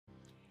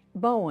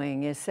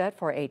Boeing is set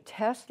for a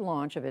test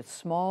launch of its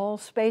small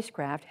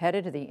spacecraft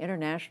headed to the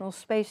International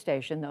Space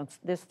Station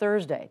this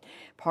Thursday,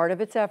 part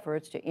of its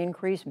efforts to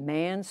increase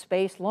manned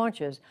space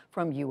launches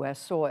from U.S.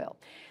 soil.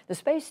 The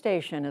space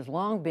station has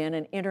long been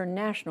an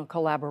international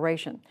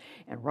collaboration,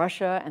 and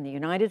Russia and the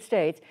United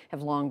States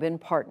have long been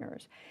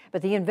partners.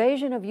 But the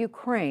invasion of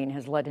Ukraine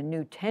has led to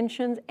new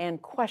tensions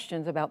and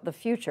questions about the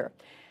future.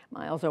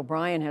 Miles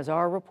O'Brien has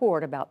our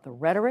report about the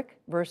rhetoric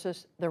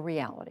versus the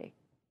reality.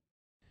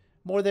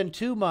 More than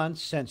 2 months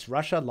since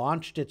Russia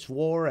launched its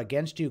war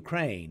against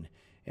Ukraine,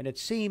 and it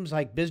seems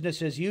like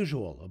business as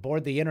usual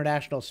aboard the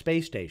International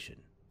Space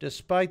Station,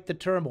 despite the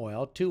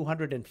turmoil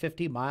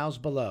 250 miles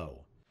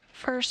below.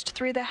 First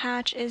through the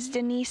hatch is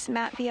Denis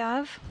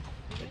Matviev.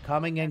 The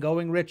coming and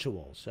going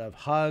rituals of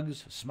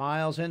hugs,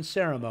 smiles, and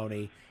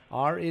ceremony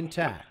are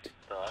intact.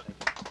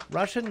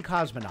 Russian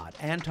cosmonaut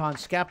Anton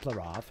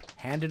Skaplerov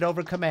handed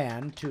over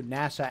command to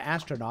NASA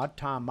astronaut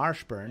Tom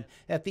Marshburn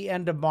at the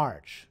end of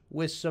March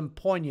with some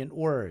poignant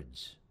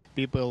words.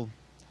 People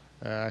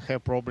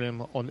have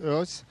problem on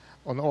Earth,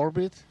 on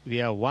orbit.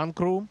 We are one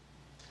crew,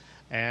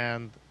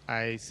 and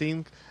I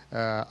think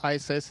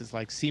ISS is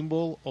like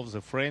symbol of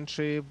the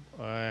friendship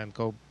and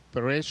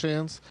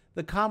cooperations.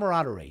 The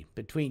camaraderie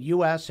between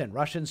U.S. and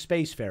Russian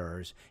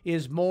spacefarers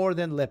is more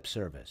than lip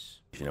service.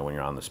 You know, when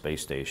you're on the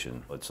space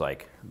station, it's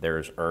like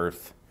there's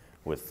Earth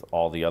with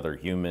all the other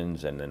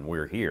humans, and then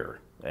we're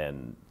here.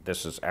 And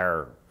this is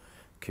our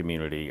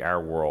community,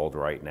 our world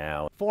right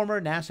now.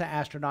 Former NASA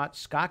astronaut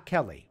Scott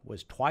Kelly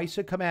was twice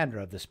a commander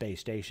of the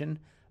space station,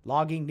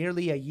 logging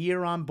nearly a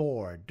year on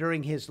board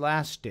during his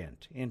last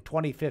stint in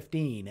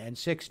 2015 and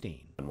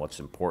 16. And what's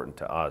important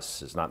to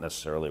us is not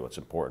necessarily what's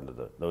important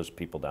to those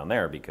people down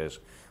there, because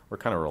we're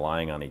kind of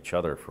relying on each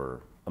other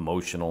for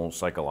emotional,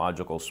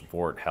 psychological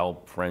support,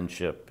 help,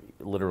 friendship,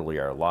 literally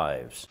our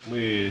lives. But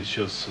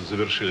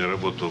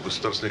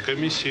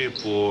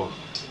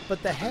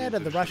the head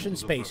of the Russian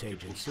space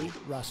agency,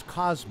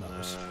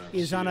 Roscosmos,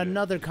 is on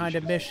another kind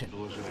of mission.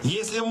 Dmitry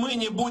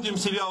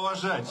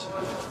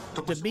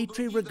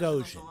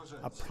Rogozhin,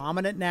 a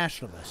prominent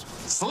nationalist,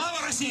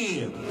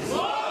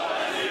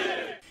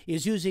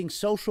 is using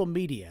social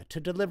media to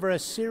deliver a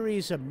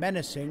series of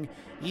menacing,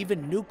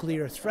 even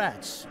nuclear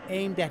threats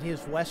aimed at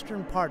his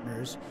Western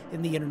partners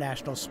in the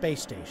International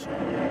Space Station.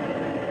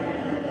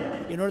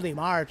 In early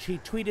March, he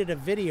tweeted a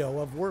video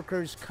of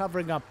workers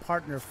covering up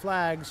partner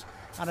flags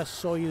on a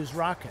Soyuz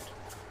rocket,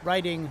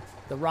 writing,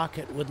 "The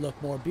rocket would look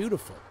more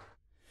beautiful."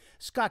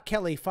 Scott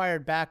Kelly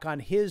fired back on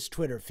his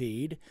Twitter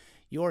feed.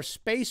 "Your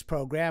space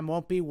program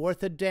won't be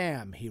worth a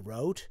damn," he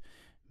wrote.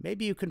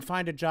 "Maybe you can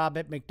find a job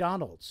at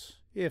McDonald's,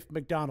 if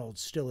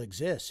McDonald's still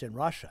exists in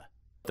Russia."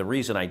 The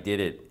reason I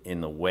did it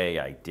in the way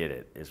I did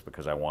it is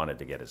because I wanted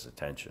to get his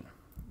attention,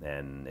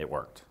 and it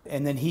worked.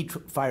 And then he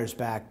fires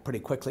back pretty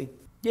quickly.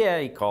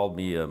 Yeah, he called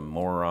me a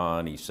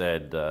moron. He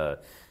said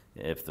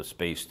if the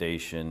space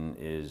station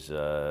is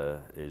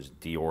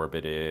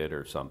deorbited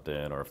or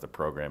something, or if the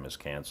program is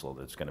canceled,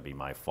 it's going to be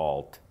my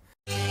fault.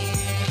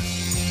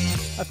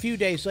 A few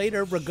days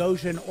later,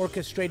 Rogozhin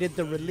orchestrated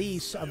the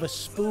release of a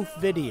spoof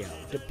video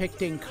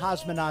depicting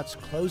cosmonauts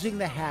closing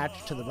the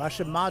hatch to the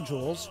Russian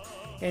modules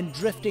and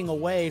drifting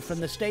away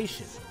from the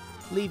station,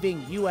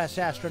 leaving U.S.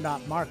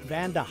 astronaut Mark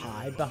Vande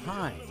Hei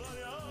behind,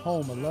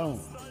 home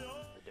alone.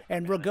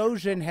 And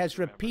Rogozhin has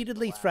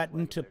repeatedly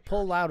threatened to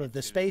pull out of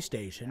the space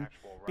station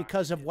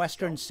because of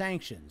Western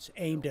sanctions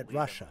aimed at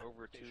Russia.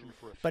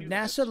 But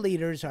NASA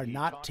leaders are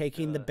not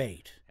taking the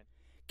bait.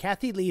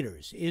 Kathy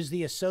Leaders is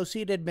the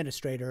Associate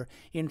Administrator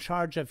in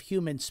charge of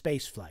human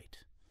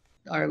spaceflight.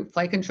 Our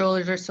flight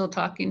controllers are still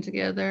talking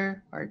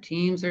together. Our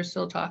teams are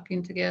still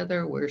talking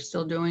together. We're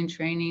still doing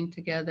training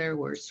together.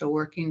 We're still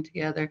working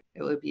together.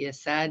 It would be a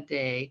sad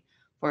day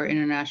for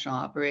international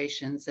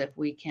operations if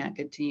we can't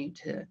continue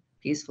to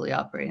peacefully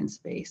operate in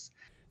space.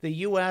 The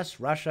U.S.,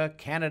 Russia,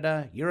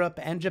 Canada, Europe,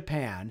 and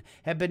Japan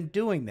have been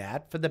doing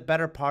that for the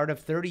better part of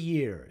 30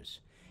 years.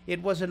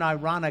 It was an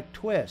ironic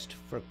twist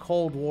for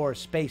Cold War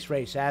space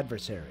race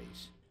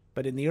adversaries.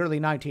 But in the early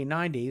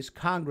 1990s,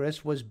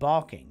 Congress was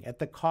balking at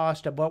the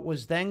cost of what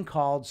was then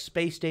called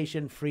space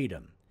station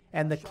freedom.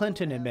 And the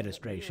Clinton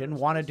administration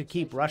wanted to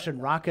keep Russian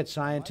rocket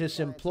scientists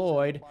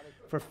employed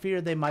for fear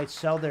they might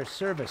sell their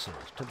services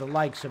to the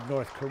likes of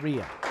North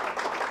Korea.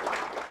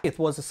 It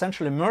was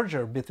essentially a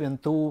merger between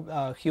two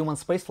human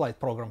spaceflight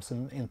programs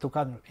in two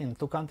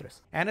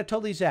countries.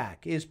 Anatoly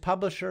Zak is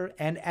publisher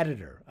and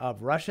editor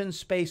of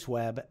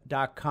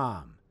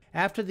RussianSpaceWeb.com.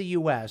 After the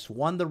U.S.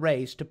 won the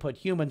race to put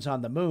humans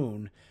on the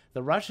moon,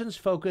 the Russians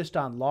focused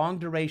on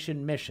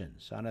long-duration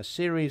missions on a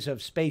series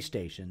of space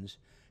stations,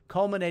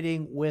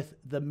 culminating with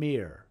the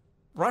Mir.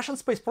 Russian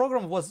space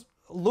program was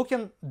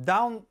looking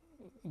down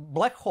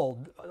black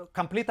hole,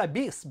 complete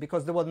abyss,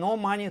 because there was no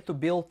money to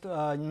build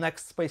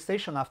next space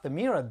station after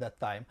Mir at that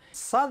time.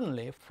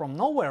 Suddenly, from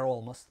nowhere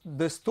almost,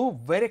 these two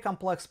very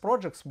complex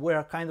projects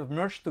were kind of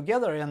merged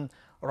together, and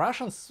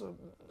Russians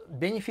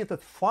benefited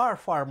far,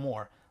 far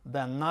more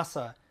than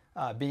NASA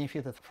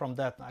benefited from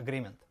that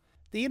agreement.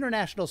 The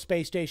International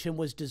Space Station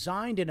was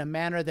designed in a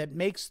manner that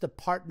makes the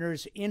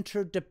partners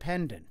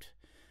interdependent.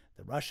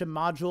 The Russian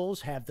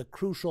modules have the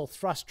crucial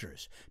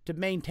thrusters to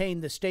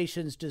maintain the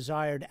station's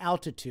desired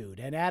altitude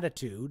and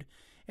attitude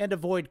and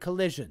avoid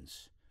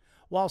collisions,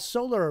 while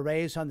solar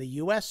arrays on the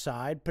U.S.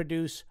 side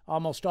produce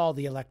almost all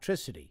the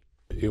electricity.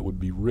 It would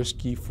be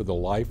risky for the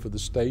life of the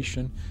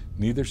station.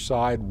 Neither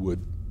side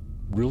would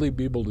really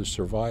be able to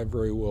survive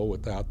very well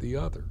without the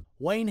other.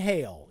 Wayne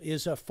Hale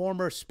is a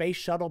former Space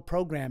Shuttle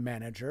program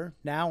manager,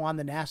 now on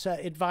the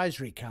NASA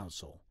Advisory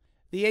Council.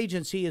 The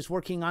agency is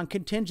working on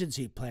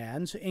contingency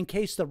plans in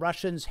case the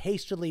Russians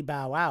hastily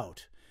bow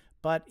out,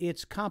 but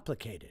it's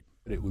complicated.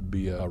 It would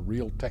be a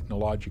real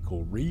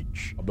technological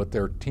reach, but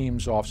there are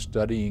teams off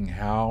studying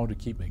how to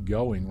keep it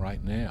going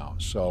right now.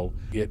 So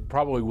it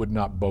probably would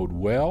not bode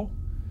well.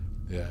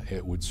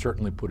 It would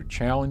certainly put a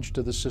challenge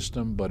to the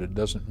system, but it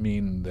doesn't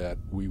mean that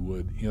we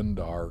would end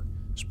our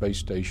space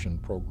station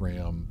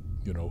program,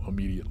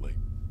 immediately.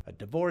 A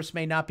divorce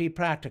may not be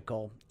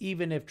practical,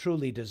 even if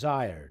truly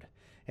desired,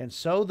 and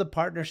so the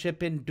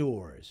partnership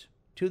endures,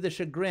 to the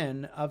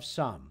chagrin of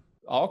some.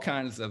 All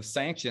kinds of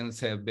sanctions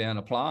have been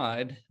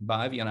applied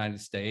by the United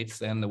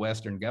States and the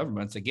Western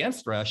governments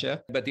against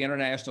Russia, but the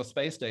International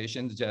Space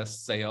Station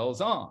just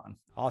sails on.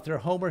 Author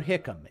Homer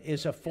Hickam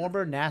is a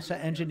former NASA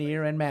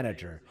engineer and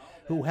manager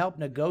who helped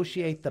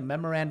negotiate the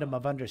Memorandum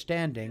of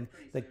Understanding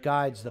that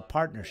guides the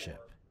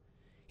partnership.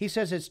 He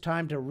says it's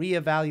time to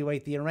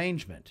reevaluate the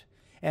arrangement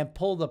and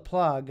pull the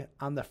plug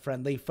on the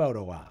friendly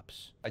photo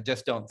ops. I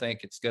just don't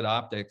think it's good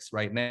optics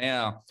right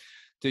now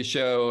to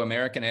show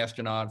American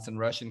astronauts and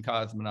Russian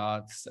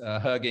cosmonauts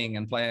hugging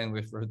and playing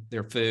with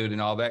their food and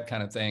all that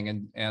kind of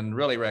thing, and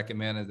really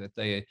recommended that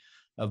they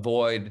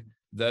avoid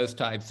those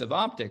types of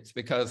optics,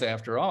 because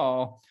after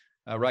all,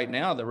 right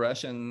now the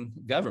Russian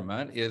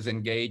government is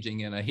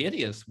engaging in a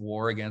hideous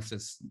war against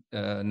its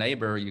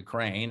neighbor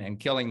Ukraine and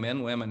killing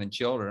men, women, and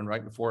children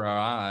right before our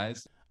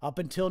eyes. Up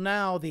until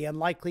now, the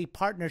unlikely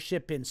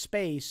partnership in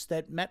space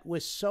that met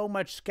with so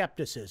much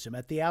skepticism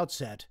at the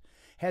outset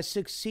has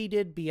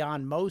succeeded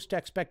beyond most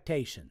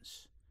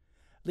expectations.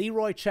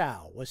 Leroy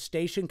Chow was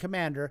station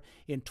commander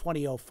in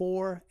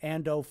 2004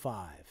 and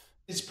 05.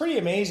 It's pretty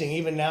amazing,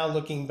 even now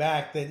looking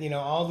back, that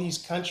all these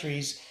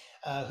countries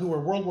who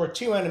were World War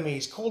II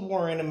enemies, Cold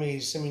War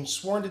enemies,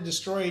 sworn to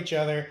destroy each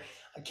other,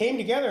 came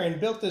together and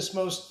built this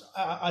most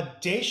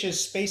audacious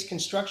space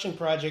construction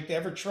project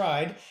ever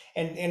tried,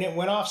 and it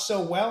went off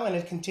so well, and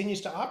it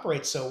continues to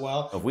operate so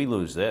well. If we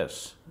lose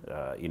this,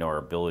 our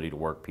ability to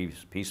work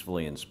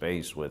peacefully in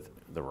space with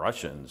the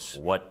Russians,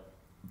 what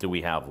do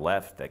we have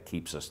left that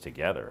keeps us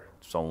together?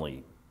 It's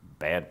only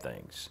bad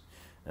things,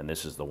 and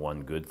this is the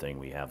one good thing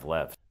we have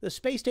left. The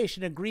space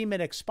station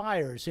agreement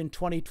expires in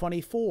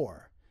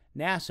 2024.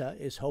 NASA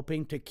is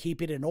hoping to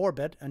keep it in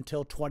orbit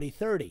until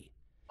 2030.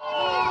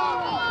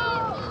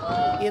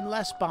 In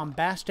less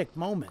bombastic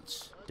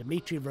moments,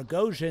 Dmitry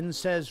Rogozhin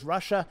says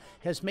Russia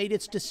has made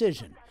its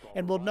decision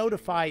and will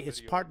notify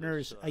its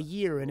partners a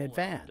year in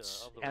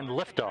advance. And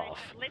liftoff.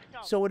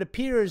 So it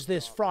appears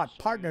this fraught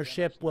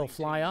partnership will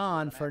fly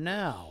on for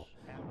now,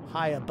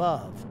 high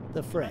above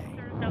the fray.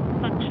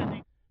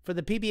 For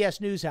the PBS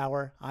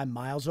NewsHour, I'm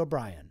Miles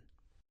O'Brien.